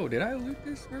chop. Oh, did I loot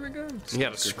this? Where we go? You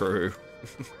got a screw.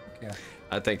 Yeah.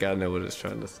 I think I know what it's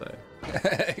trying to say.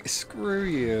 Screw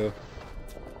you.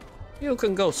 You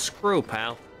can go screw,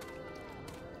 pal.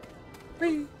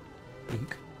 Whee.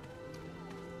 Wink.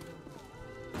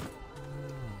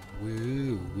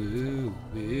 Woo, woo,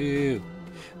 woo.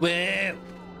 Well,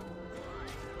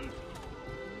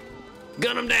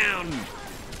 gun him down.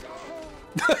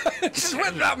 Just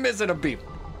without missing a beat.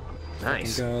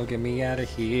 Nice. Go get me out of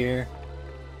here.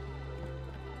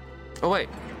 Oh wait,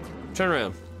 turn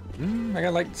around. I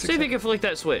got like See if you can flick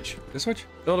that switch. This switch?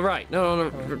 Go to the right. No,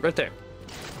 right there.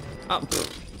 Oh,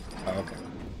 Oh, okay.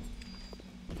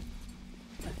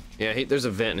 yeah, there's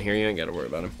a vent in here. You ain't got to worry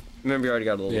about him. Remember, you already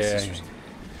got a little Yeah. sisters.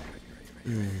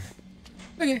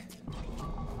 Okay.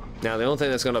 Now, the only thing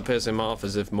that's gonna piss him off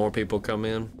is if more people come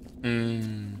in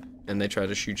and they try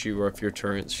to shoot you, or if your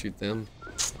turrets shoot them.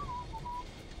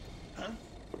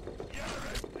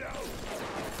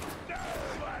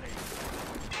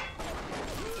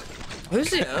 Who's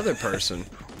the other person?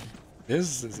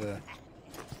 This is a.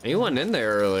 He wasn't in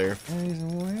there earlier.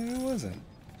 It wasn't.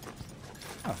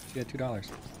 Oh, she had $2.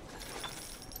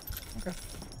 Okay.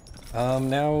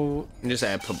 Now. You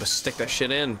just stick that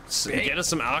shit in. Get us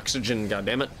some oxygen,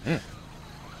 goddammit.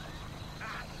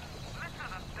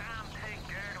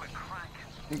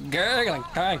 Gurgling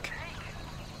crank.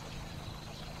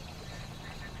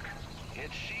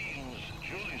 It seems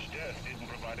Julie's death didn't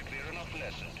provide a clear enough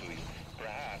lesson to you.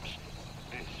 Perhaps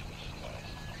this will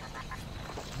suffice.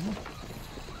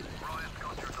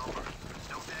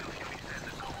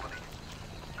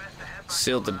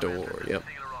 Seal the door. Yep.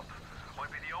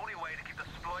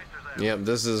 Yep.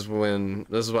 This is what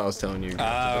I was telling you. You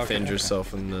have to defend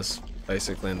yourself in this,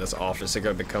 basically in this office. They're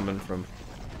gonna be coming from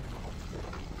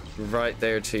right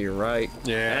there to your right.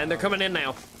 Yeah. And they're coming in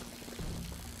now.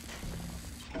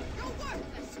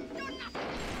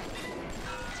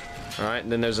 All right,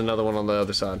 and then there's another one on the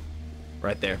other side,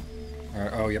 right there.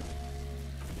 Oh, yep.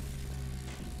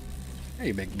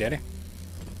 Hey, Big Daddy.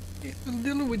 What's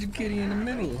dealing with your kitty in the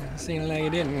middle? Seemed like you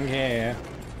didn't care.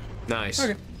 Nice.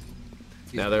 Okay.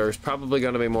 Now there's probably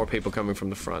going to be more people coming from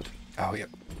the front. Oh, yep.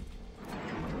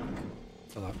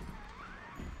 Hello.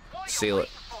 Seal it.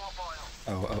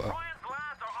 Oh.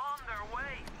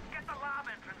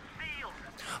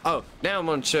 Oh, now I'm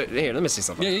gonna show. Here, let me see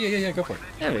something. Yeah, go for it.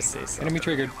 Let me see something. Enemy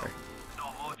triggered.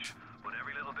 Not much, but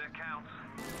every little bit counts.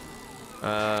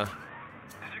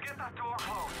 Did you get that door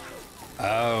closed?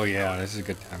 Oh, yeah, this is a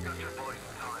good time.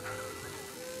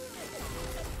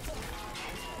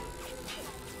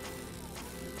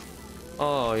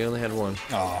 Oh, you only had one.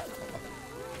 Oh.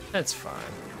 That's fine.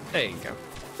 There you go.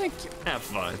 Thank you. Have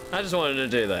fun. I just wanted to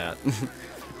do that.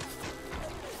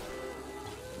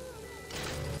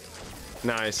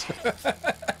 Nice.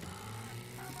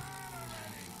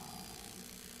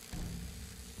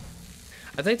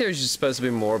 I think there's just supposed to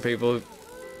be more people.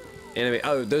 Enemy.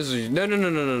 Oh, those are no.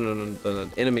 The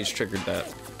enemies triggered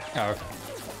that. Oh, okay.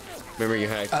 Remember you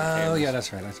hacked. The Oh, cameras. yeah,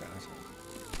 that's right. Okay.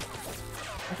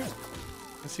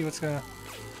 Let's see what's going.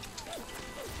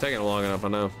 Taking long enough, I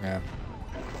know. Yeah.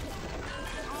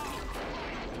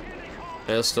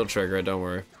 It'll still trigger it. Don't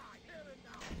worry.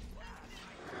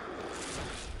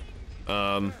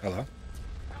 Hello.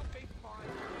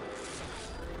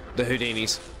 The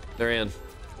Houdinis. They're in.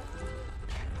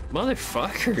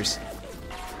 Motherfuckers.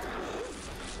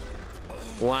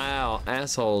 Wow,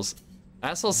 assholes.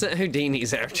 Assholes sent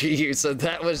Houdinis after you, so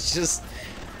that was just...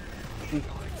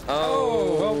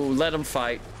 Oh, well. let him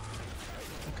fight.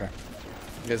 Okay.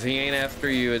 Because he ain't after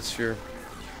you, it's your...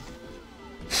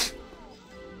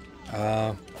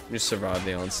 You survived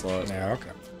the onslaught. Yeah,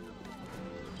 okay.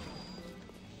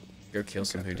 Go kill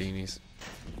some Houdinis.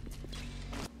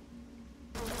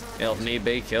 If need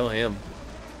be, kill him.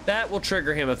 That will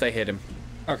trigger him if they hit him.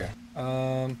 Okay.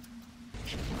 Oh,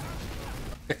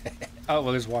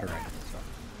 well, there's water right here, so.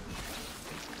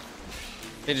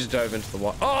 He just dove into the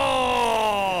water.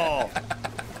 Oh!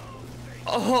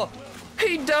 Oh!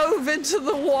 He dove into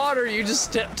the water. You just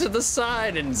stepped to the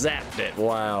side and zapped it.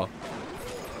 Wow.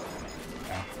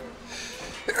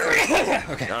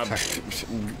 Okay. Oh,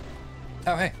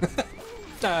 hey.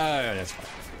 That's fine.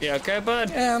 You okay,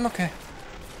 bud? Yeah, I'm okay.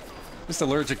 Just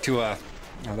allergic to that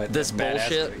This badass-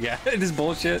 bullshit? Yeah, this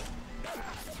bullshit.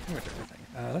 Pretty much everything.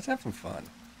 Let's have some fun.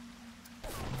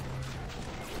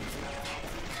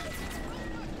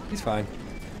 He's fine.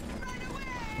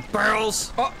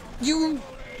 Barrels. Oh, you.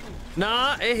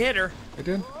 Nah, it hit her. I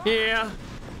did. Yeah.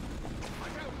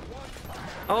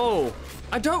 Oh,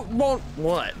 I don't want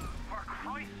what?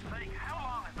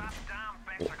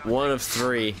 One of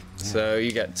three. So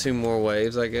you got 2 more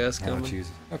waves, I guess, Oh, coming.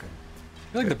 Jesus. Okay.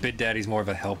 I feel like the Bid Daddy's more of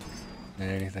a help than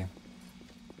anything.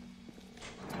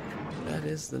 That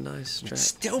is the nice strap. It's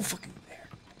still fucking there.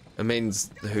 That means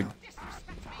who?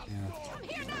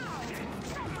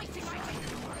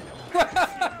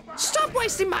 Stop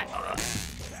wasting my.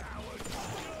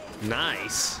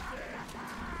 Nice.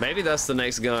 Maybe that's the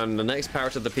next gun. The next power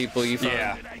to the people you find.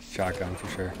 Yeah. Shotgun for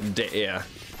sure. Yeah.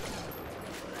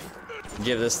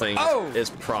 Give this thing its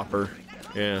proper.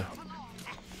 Yeah.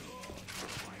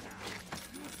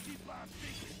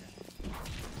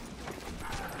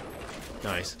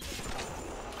 Nice.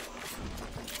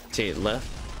 T left.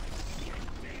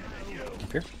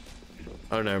 Up here.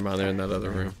 Oh, never mind. They're in that other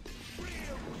room.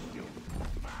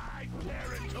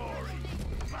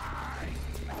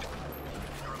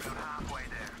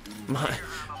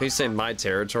 You say my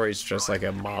territory is just like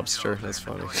a mobster. That's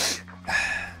funny.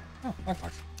 Oh,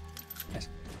 lockbox. Nice.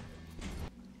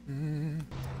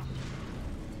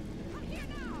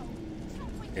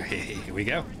 Here we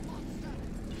go.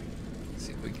 Let's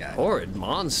see what we got. Horrid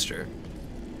monster.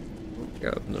 Go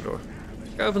open the door.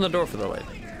 Go open the door for the lady.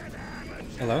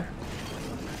 Hello?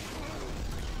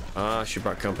 Ah, she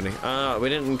brought company. We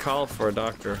didn't call for a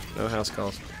doctor. No house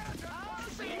calls.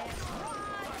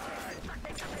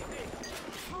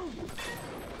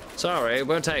 Sorry,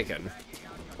 we're taken.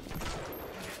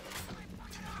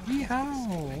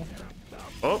 Yeehaw.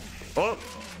 Oh, oh.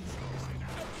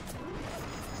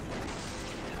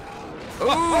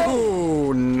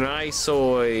 Ooh, nice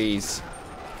oys.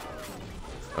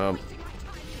 I'm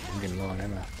getting low on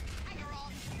ammo.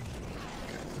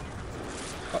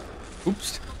 Oh,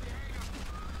 oops.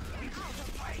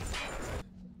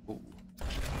 Ooh.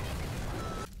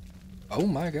 Oh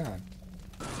my god.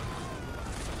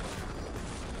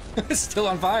 It's still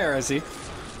on fire, I see.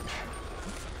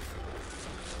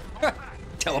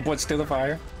 Teleports to the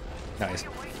fire. Nice.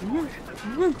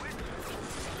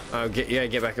 Oh,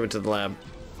 get back up into the lab.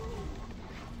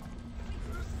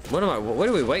 What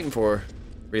are we waiting for?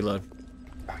 Reload.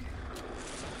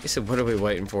 He said, what are we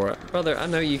waiting for? Brother, I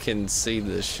know you can see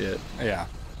this shit. Yeah.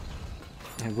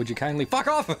 And would you kindly fuck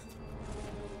off?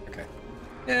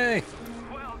 Yay!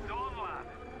 Well done, lad.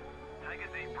 Take a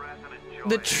deep breath and enjoy.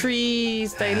 The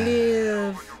trees, they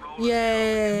live.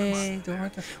 Yay.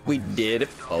 We did it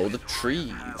for the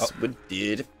trees. We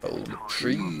did it for the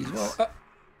trees.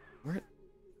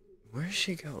 Where's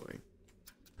she going?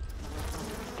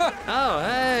 Oh,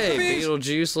 hey,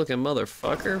 Beetlejuice looking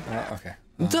motherfucker. Okay.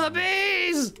 The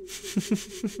bees!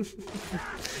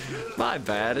 My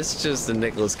bad, it's just a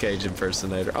Nicolas Cage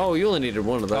impersonator. Oh, you only needed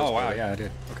one of those. Oh, wow, buddy. yeah, I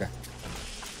did. Okay.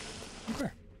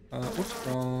 Okay. What's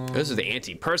wrong? Those are the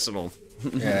anti-personal.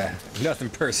 Yeah, nothing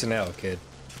personnel, kid.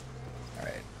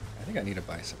 Alright, I think I need to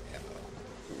buy some ammo.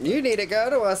 You need to go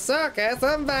to a circus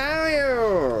of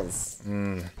values.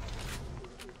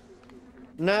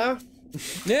 No?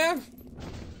 Yeah,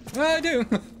 I do.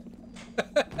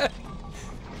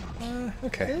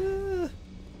 Okay.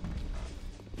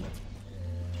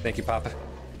 Thank you, Papa.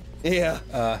 Yeah.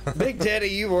 Big Daddy,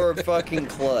 you were fucking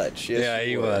clutch. Yes, Yeah,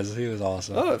 he you were. was. He was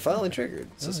awesome. Oh, it finally triggered.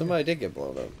 So somebody did get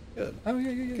blown up. Good. Oh,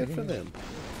 yeah. Good for them.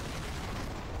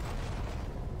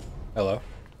 Hello.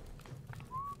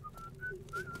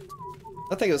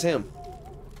 I think it was him.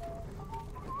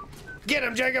 Get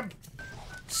him, Jacob!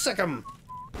 Sick him!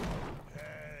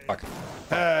 Fuck.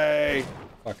 Hey!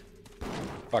 Fuck.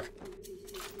 Fuck.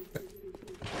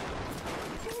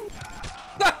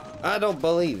 I don't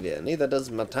believe you. Neither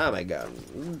does my Tommy gun.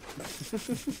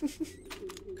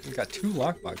 We got 2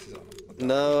 lockboxes on them.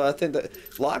 No, I think that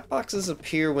lockboxes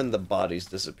appear when the bodies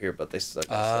disappear, but they suck.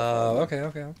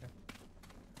 Okay.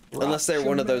 Unless they're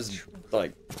one of those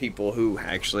like people who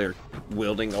actually are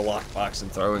wielding a lockbox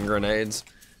and throwing grenades.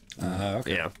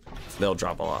 Okay. Yeah, they'll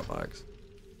drop a lockbox.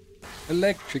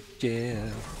 Electric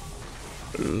gel.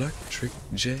 Electric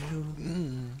jail.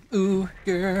 Ooh,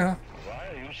 girl. Why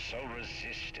are you so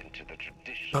resistant to the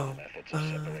traditional methods of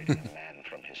separating man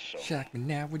from his soul? Shock me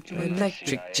now with your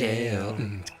Electric jail.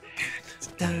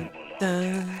 Dun,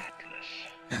 dun.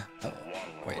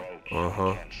 Wait.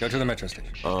 Uh-huh. Go to the metro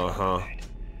station. Uh-huh.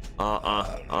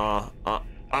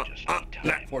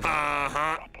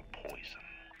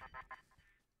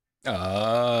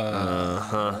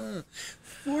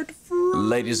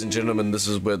 Ladies and gentlemen, this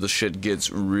is where the shit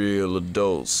gets real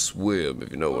adult swim,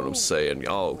 if you know what I'm saying.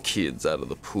 All kids out of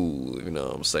the pool, if you know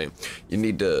what I'm saying. You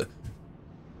need to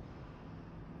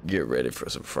get ready for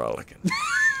some frolicking.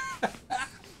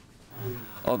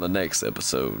 On the next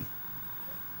episode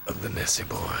of the Nessie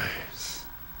Boys.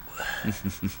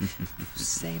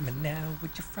 Say me now,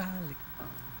 would you frolic?